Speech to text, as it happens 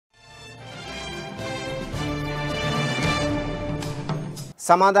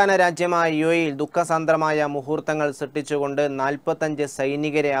സമാധാന രാജ്യമായ യുഎഇയിൽ ദുഃഖസാന്ദ്രമായ മുഹൂർത്തങ്ങൾ സൃഷ്ടിച്ചുകൊണ്ട് 45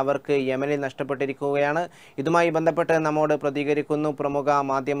 സൈനികരെ അവർക്ക് യമനിൽ നഷ്ടപ്പെട്ടിരിക്കുകയാണ്. ഇതുമായി ബന്ധപ്പെട്ട് നമ്മോട് പ്രതികരിക്കുന്നു പ്രമുഖ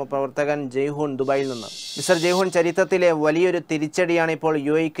മാധ്യമ പ്രവർത്തകൻ ജയ്ഹൂൺ ദുബായിൽ നിന്ന്. മിസ്റ്റർ ജയ്ഹൂൺ, ചരിത്രത്തിലെ വലിയൊരു തിരിച്ചടിയാണ് ഇപ്പോൾ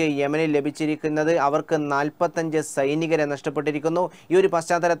യുഎഇക്ക് യമനിൽ ലഭിച്ചിരിക്കുന്നത്. അവർക്ക് 45 സൈനികരെ നഷ്ടപ്പെട്ടിരിക്കുന്നു. ഈ ഒരു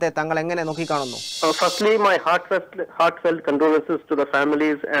പശ്ചാത്തലത്തെ താങ്കൾ എങ്ങനെ നോക്കിക്കാണുന്നു? Firstly, my heartfelt condolences to the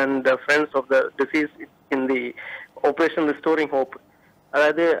families and friends of the deceased in the Operation Restoring Hope.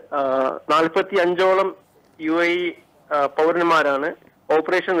 അതായത് 45ഓളം UAE പൗരന്മാരാണ്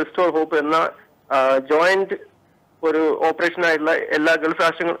ഓപ്പറേഷൻ റിസ്റ്റോർ ഹോപ്പ് എന്ന ജോയിന്റ് ഒരു ഓപ്പറേഷനായിട്ടുള്ള എല്ലാ ഗൾഫ്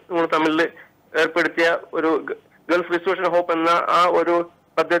രാഷ്ട്രങ്ങളും തമ്മിൽ ഏർപ്പെടുത്തിയ ഒരു ഗൾഫ് റിസ്റ്റോറേഷൻ ഹോപ്പ് എന്ന ആ ഒരു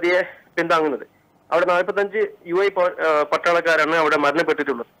പദ്ധതിയെ പിന്താങ്ങുന്നത്. അവിടെ 45 UAE പട്ടാളക്കാരാണ് അവിടെ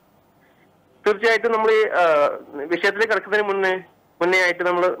മരണപ്പെട്ടിട്ടുള്ളത്. തീർച്ചയായിട്ടും നമ്മൾ ഈ വിഷയത്തിലേക്ക് കടക്കുന്നതിന് മുന്നേ ആയിട്ട്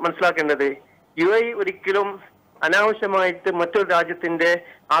നമ്മൾ മനസ്സിലാക്കേണ്ടത് UAE ഒരിക്കലും അനാവശ്യമായിട്ട് മറ്റൊരു രാജ്യത്തിന്റെ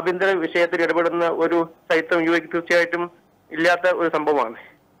ആഭ്യന്തര വിഷയത്തിൽ ഇടപെടുന്ന ഒരു ചരിത്രം UAEക്ക് തീർച്ചയായിട്ടും ഇല്ലാത്ത ഒരു സംഭവമാണ്.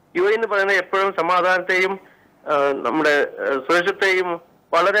 UAE എന്ന് പറയുന്നത് എപ്പോഴും സമാധാനത്തെയും നമ്മുടെ സുരക്ഷത്തെയും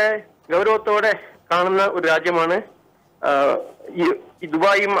വളരെ ഗൗരവത്തോടെ കാണുന്ന ഒരു രാജ്യമാണ്.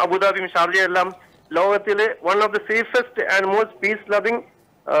 ദുബായും അബുദാബിയും ഷാർജയും എല്ലാം ലോകത്തിലെ one of the safest and most piece loving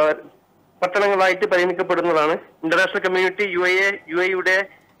പട്ടണങ്ങളായിട്ട് പരിഗണിക്കപ്പെടുന്നതാണ്. International community UAEയുടെ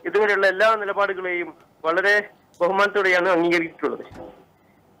ഇതുവരെയുള്ള എല്ലാ നിലപാടുകളെയും വളരെ ബഹുമാനത്തോടെയാണ് അംഗീകരിച്ചിട്ടുള്ളത്.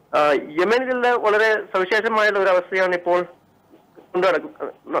 യമനിലുള്ള വളരെ സവിശേഷമായ ഒരു അവസ്ഥയാണ് ഇപ്പോൾ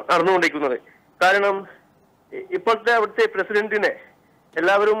നടന്നുകൊണ്ടിരിക്കുന്നത്. കാരണം ഇപ്പോഴത്തെ അവിടുത്തെ പ്രസിഡന്റിനെ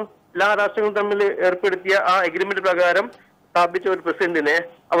എല്ലാവരും എല്ലാ രാഷ്ട്രങ്ങളും തമ്മിൽ ഏർപ്പെടുത്തിയ ആ എഗ്രിമെന്റ് പ്രകാരം സ്ഥാപിച്ച ഒരു പ്രസിഡന്റിനെ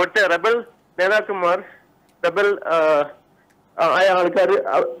അവിടുത്തെ റബൽ നേതാക്കന്മാർ ആയ ആൾക്കാർ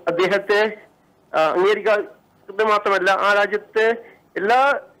അദ്ദേഹത്തെ അംഗീകരിക്കാതെ മാത്രമല്ല ആ രാജ്യത്തെ എല്ലാ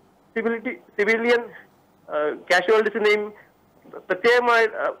സിവിലിയൻ കാഷ്വാലിറ്റീസിനെയും പ്രത്യേകമായ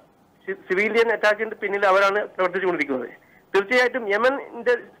സിവിലിയൻ അറ്റാക്കിന്റെ പിന്നിൽ അവരാണ് പ്രവർത്തിച്ചുകൊണ്ടിരിക്കുന്നത്. തീർച്ചയായിട്ടും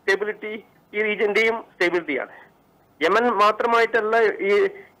യമന്റെ സ്റ്റെബിലിറ്റി ഈ റീജിയന്റെയും സ്റ്റെബിലിറ്റിയാണ്. യമൻ മാത്രമായിട്ടല്ല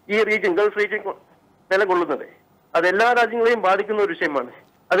ഈ റീജിയൻ ഗൾഫ് റീജിയൻ നിലകൊള്ളുന്നത്. അത് എല്ലാ രാജ്യങ്ങളെയും ബാധിക്കുന്ന ഒരു വിഷയമാണ്.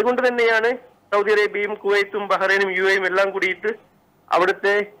 അതുകൊണ്ട് തന്നെയാണ് സൗദി അറേബ്യയും കുവൈത്തും ബഹ്റൈനും UAEയും എല്ലാം കൂടിയിട്ട്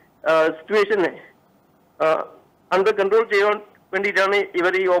അവിടുത്തെ സിറ്റുവേഷനെ അണ്ടർ കൺട്രോൾ ചെയ്യാൻ വേണ്ടിയിട്ടാണ്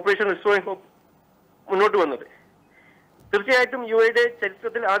ഇവർ ഈ ഓപ്പറേഷൻ റിസ്റ്റോറിംഗ് ഹോപ്പ് മുന്നോട്ട് വന്നത്. തീർച്ചയായിട്ടും UAEയുടെ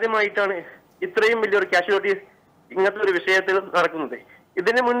ചരിത്രത്തിൽ ആദ്യമായിട്ടാണ് ഇത്രയും വലിയൊരു കാഷ്വാലിറ്റി ഇങ്ങനത്തെ ഒരു വിഷയത്തിൽ നടക്കുന്നത്.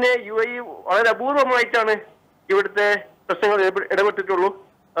 ഇതിന് മുന്നേ UAE വളരെ അപൂർവമായിട്ടാണ് ഇവിടുത്തെ പ്രശ്നങ്ങൾ ഇടപെട്ടിട്ടുള്ളൂ.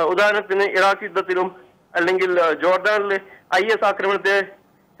 ഉദാഹരണത്തിന് ഇറാഖ് യുദ്ധത്തിലും അല്ലെങ്കിൽ ജോർദാനിലെ IS ആക്രമണത്തെ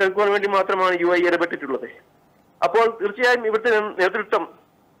ചെറുക്കുവാൻ വേണ്ടി മാത്രമാണ് UAE ഇടപെട്ടിട്ടുള്ളത്. അപ്പോൾ തീർച്ചയായും ഇവിടുത്തെ നേതൃത്വം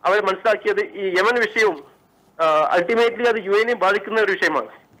അവർ മനസ്സിലാക്കിയത് ഈ യമൻ വിഷയവും അൾട്ടിമേറ്റ്ലി അത് UAEനെ ബാധിക്കുന്ന ഒരു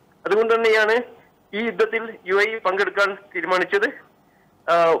വിഷയമാണ്. അതുകൊണ്ട് തന്നെയാണ് ഈ യുദ്ധത്തിൽ UAE പങ്കെടുക്കാൻ തീരുമാനിച്ചത്.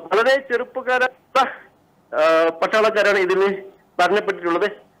 വളരെ ചെറുപ്പക്കാരായ പട്ടാളക്കാരാണ് ഇതിന് മരണപ്പെട്ടിട്ടുള്ളത്.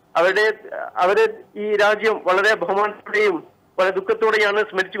 അവരെ ഈ രാജ്യം വളരെ ബഹുമാനത്തോടെയും വളരെ ദുഃഖത്തോടെയാണ്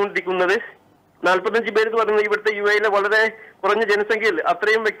സ്മരിച്ചുകൊണ്ടിരിക്കുന്നത്. 45 പേര് എന്ന് പറയുന്നത് ഇവിടുത്തെ UAEയിലെ വളരെ കുറഞ്ഞ ജനസംഖ്യയിൽ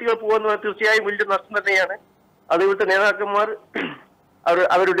അത്രയും വ്യക്തികൾ പോകുന്നത് തീർച്ചയായും വലിയ നഷ്ടം തന്നെയാണ്. അത് ഇവിടുത്തെ നേതാക്കന്മാർ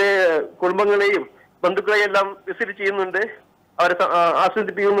അവരുടെ കുടുംബങ്ങളെയും ബന്ധുക്കളെയും എല്ലാം വിസിറ്റ് ചെയ്യുന്നുണ്ട്, അവരെ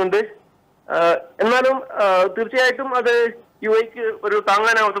ആസ്വദിപ്പിക്കുന്നുണ്ട്. എന്നാലും തീർച്ചയായിട്ടും അത് UAEക്ക് ഒരു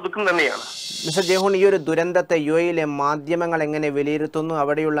താങ്ങാനാവാത്ത ദുഃഖം തന്നെയാണ്. മിസ്റ്റർ ജയ്ഹൂൺ, ഈ ഒരു ദുരന്തത്തെ UAEയിലെ മാധ്യമങ്ങൾ എങ്ങനെ വിലയിരുത്തുന്നു?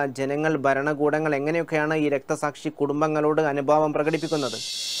 അവിടെയുള്ള ജനങ്ങൾ, ഭരണകൂടങ്ങൾ എങ്ങനെയൊക്കെയാണ് ഈ രക്തസാക്ഷി കുടുംബങ്ങളോട് അനുഭാവം പ്രകടിപ്പിക്കുന്നത്?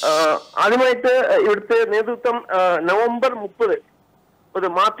 ആദ്യമായിട്ട് ഇവിടുത്തെ നേതൃത്വം നവംബർ 30 ഒരു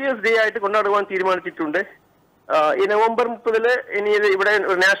മാർട്ടിയേഴ്സ് ഡേ ആയിട്ട് കൊണ്ടാടുവാൻ തീരുമാനിച്ചിട്ടുണ്ട്. ഈ നവംബർ 30 ഇനി ഇവിടെ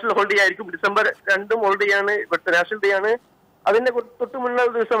ഒരു നാഷണൽ ഹോളിഡേ ആയിരിക്കും. ഡിസംബർ 2 ഹോളിഡേ ആണ്, ഇവിടുത്തെ നാഷണൽ ഡേ ആണ്. അതിന്റെ തൊട്ട് മുന്നേ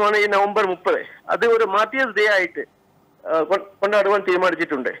ദിവസമാണ് ഈ നവംബർ 30. അത് ഒരു മാർട്ടിയേഴ്സ് ഡേ ആയിട്ട് കൊണ്ടാടുവാൻ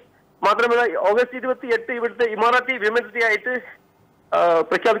തീരുമാനിച്ചിട്ടുണ്ട്. മാത്രമല്ല ഓഗസ്റ്റ് 28 ഇവിടുത്തെ ഇമാറാത്തി വിമൻസ് ഡേ ആയിട്ട്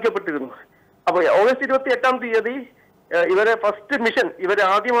പ്രഖ്യാപിക്കപ്പെട്ടിരുന്നു. അപ്പൊ ഓഗസ്റ്റ് 28-ാം തീയതി ഇവരെ ഫസ്റ്റ് മിഷൻ ഇവരെ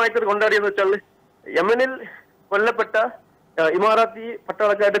ആദ്യമായിട്ട് കൊണ്ടാടിയെന്ന് വെച്ചാൽ യമനിൽ കൊല്ലപ്പെട്ട ഇമാറാത്തി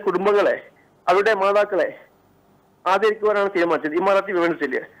പട്ടാളക്കാരുടെ കുടുംബങ്ങളെ, അവരുടെ മാതാക്കളെ ആദരിക്കുവാനാണ് തീരുമാനിച്ചത്. ഇമാറാത്തി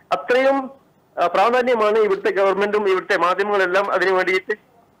വിമൻസ് ഡേ അത്രയും പ്രാധാന്യമാണ് ഇവിടുത്തെ ഗവൺമെന്റും ഇവിടുത്തെ മാധ്യമങ്ങളെല്ലാം അതിനു വേണ്ടിയിട്ട്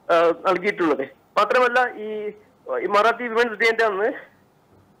നൽകിയിട്ടുള്ളത്. മാത്രമല്ല ഈ ഇമാറാത്തി വിമൻസ് ഡേന്റെ അന്ന്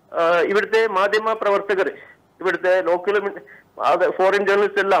ഇവിടുത്തെ മാധ്യമ പ്രവർത്തകർ, ഇവിടുത്തെ ലോക്കൽ ഫോറിൻ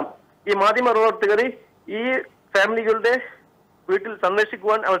ജേർണലിസ്റ്റ് എല്ലാം ഈ മാധ്യമ പ്രവർത്തകർ ഈ ഫാമിലികളുടെ വീട്ടിൽ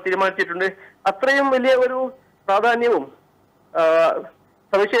സന്ദർശിക്കുവാൻ അവർ തീരുമാനിച്ചിട്ടുണ്ട്. അത്രയും വലിയ ഒരു പ്രാധാന്യവും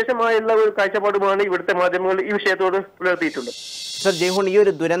സവിശേഷമായുള്ള ഒരു കാഴ്ചപ്പാടുമാണ് ഇവിടുത്തെ മാധ്യമങ്ങൾ ഈ വിഷയത്തോട് പുലർത്തിയിട്ടുള്ളത്. സർ ജയ്ഹൂൺ, ഈ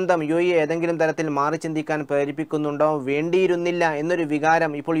ഒരു ദുരന്തം UAE ഏതെങ്കിലും തരത്തിൽ മാറി ചിന്തിക്കാൻ പ്രേരിപ്പിക്കുന്നുണ്ടോ? വേണ്ടിയിരുന്നില്ല എന്നൊരു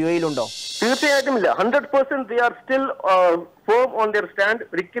വികാരം ഇപ്പോൾ UAEയിലുണ്ടോ? തീർച്ചയായിട്ടും ഇല്ല. 100% they are still firm on their stand.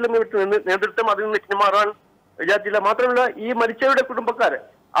 ഒരിക്കലും ഇവിടുത്തെ നേതൃത്വം അതിൽ നിന്ന് പിന്മാറാൻ വിചാരിച്ചില്ല. മാത്രമല്ല, ഈ മരിച്ചവരുടെ കുടുംബക്കാര്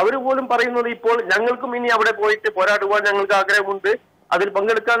അവർ പോലും പറയുന്നത് ഇപ്പോൾ ഞങ്ങൾക്കും ഇനി അവിടെ പോയിട്ട് പോരാടുവാൻ ഞങ്ങൾക്ക് ആഗ്രഹമുണ്ട്, അതിൽ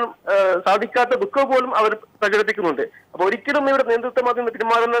പങ്കെടുക്കാൻ സാധിക്കാത്ത ദുഃഖം പോലും അവർ പ്രകടിപ്പിക്കുന്നുണ്ട്. അപ്പൊ ഒരിക്കലും ഇവിടെ നേതൃത്വം അതിൽ നിന്ന്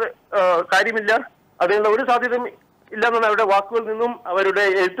പിന്മാറുന്ന കാര്യമില്ല, അതിനുള്ള ഒരു സാധ്യതയും ഇല്ല എന്നാണ് അവരുടെ വാക്കുകളിൽ നിന്നും അവരുടെ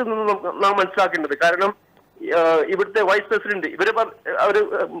എഴുത്തിൽ നിന്നും നാം മനസ്സിലാക്കേണ്ടത്. കാരണം ഇവിടുത്തെ വൈസ് പ്രസിഡന്റ് അവര്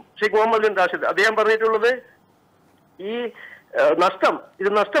ഷെയ്ഖ് മുഹമ്മദ് ബിൻ റാഷിദ് അദ്ദേഹം പറഞ്ഞിട്ടുള്ളത് ഈ നഷ്ടം ഇത്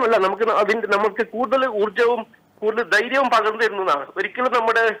നഷ്ടമല്ല, നമുക്ക് കൂടുതൽ ഊർജവും കൂടുതൽ ധൈര്യവും പകർന്നു തരുന്നതാണ്. ഒരിക്കലും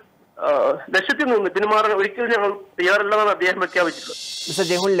നമ്മുടെ ലക്ഷ്യത്തിൽ നിന്ന് പിന്മാറാൻ ഒരിക്കലും ഞങ്ങൾ തയ്യാറല്ലെന്നാണ് അദ്ദേഹം പ്രഖ്യാപിച്ചിട്ടുള്ളത്. മിസ്റ്റർ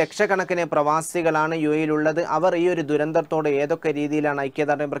ജയ്ഹൂൺ, ലക്ഷക്കണക്കിന് പ്രവാസികളാണ് UAEയിലുള്ളത്. അവർ ഈ ഒരു ദുരന്തത്തോട് ഏതൊക്കെ രീതിയിലാണ്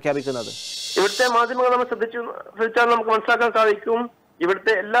ഐക്യദാർഢ്യം പ്രഖ്യാപിക്കുന്നത്? ഇവിടുത്തെ മാധ്യമങ്ങൾ നമ്മൾ ശ്രദ്ധിച്ചാൽ നമുക്ക് മനസ്സിലാക്കാൻ സാധിക്കും.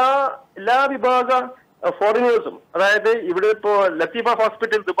 ഇവിടുത്തെ എല്ലാ വിഭാഗ ഫോറിനേഴ്സും, അതായത് ഇവിടെ ഇപ്പോ ലത്തീഫ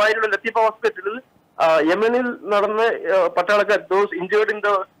ഹോസ്പിറ്റൽ, ദുബായിലുള്ള ലത്തീഫ ഹോസ്പിറ്റലിൽ യമനിൽ നടന്ന പട്ടാളക്കാർ those injured in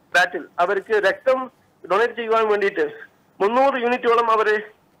the battle അവർക്ക് രക്തം ഡൊണേറ്റ് ചെയ്യുവാൻ വേണ്ടിയിട്ട് 300 യൂണിറ്റോളം അവര്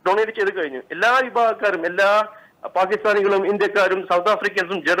ഡൊണേറ്റ് ചെയ്ത് കഴിഞ്ഞു. എല്ലാ വിഭാഗക്കാരും, എല്ലാ പാകിസ്ഥാനികളും, ഇന്ത്യക്കാരും, സൗത്ത്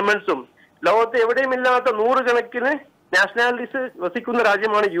ആഫ്രിക്കൻസും, ജർമ്മൻസും, ലോകത്ത് എവിടെയും ഇല്ലാത്ത 100 കണക്കിന് നാഷണാലിറ്റീസ് വസിക്കുന്ന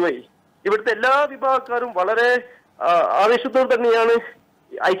രാജ്യമാണ് UAE. ഇവിടുത്തെ എല്ലാ വിഭാഗക്കാരും വളരെ ആവേശത്തോടെ തന്നെയാണ്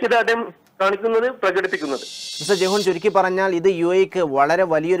ഐക്യദാർഢ്യം കാണിക്കുന്നത്, പ്രകടിപ്പിക്കുന്നത്. മിസ്റ്റർ ജയ്ഹൂൺ, ചുരുക്കി പറഞ്ഞാൽ ഇത് UAEക്ക് വളരെ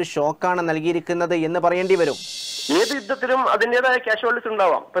വലിയൊരു ഷോക്കാണ് നൽകിയിരിക്കുന്നത് എന്ന് പറയേണ്ടി വരും. ഏത് യുദ്ധത്തിലും അതിൻ്റെതായ കാഷ്വാലിറ്റീസ്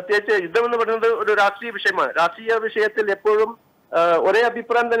ഉണ്ടാവാം. പ്രത്യേകിച്ച് യുദ്ധം എന്ന് പറയുന്നത് ഒരു രാഷ്ട്രീയ വിഷയമാണ്. രാഷ്ട്രീയ വിഷയത്തിൽ എപ്പോഴും ഒരേ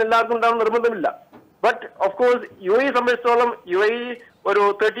അഭിപ്രായം തന്നെ എല്ലാവർക്കും ഉണ്ടാവാൻ നിർബന്ധമില്ല. ബട്ട് ഓഫ് കോഴ്സ് UAE സംബന്ധിച്ചിടത്തോളം UAE ഒരു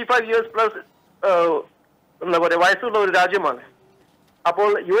 35 years പ്ലസ് എന്താ പറയുക വയസ്സുള്ള ഒരു രാജ്യമാണ്. അപ്പോൾ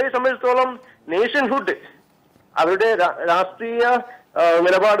UAE സംബന്ധിച്ചിടത്തോളം നേഷൻഹുഡ്, അവരുടെ രാഷ്ട്രീയ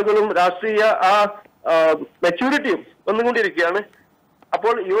നിലപാടുകളും രാഷ്ട്രീയ മെച്യൂരിറ്റിയും വന്നുകൊണ്ടിരിക്കുകയാണ്.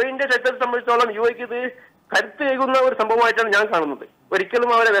 അപ്പോൾ UAEന്റെ ചരിത്രത്തെ സംബന്ധിച്ചോളം UAEക്ക് ഇത് കരുത്തേകുന്ന ഒരു സംഭവമായിട്ടാണ് ഞാൻ കാണുന്നത്.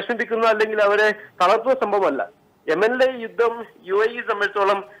 ഒരിക്കലും അവരെ വിഷമിപ്പിക്കുന്ന അല്ലെങ്കിൽ അവരെ തളർത്തുന്ന സംഭവമല്ല. യമനിലെ യുദ്ധം UAE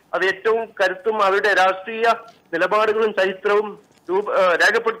സംബന്ധിച്ചോളം അത് ഏറ്റവും കരുത്തും അവരുടെ രാഷ്ട്രീയ നിലപാടുകളും ചരിത്രവും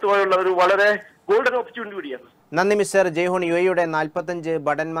രേഖപ്പെടുത്തുവാനുള്ള ഒരു വളരെ ഗോൾഡൻ ഓപ്പർച്യൂണിറ്റി കൂടിയാണ്. നന്ദി മിസ്റ്റർ ജയ്ഹൂൺ, UAEയുടെ 45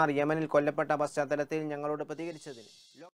 ഭടന്മാർ യമനിൽ കൊല്ലപ്പെട്ട പശ്ചാത്തലത്തിൽ ഞങ്ങളോട് പ്രതികരിച്ചതിന്.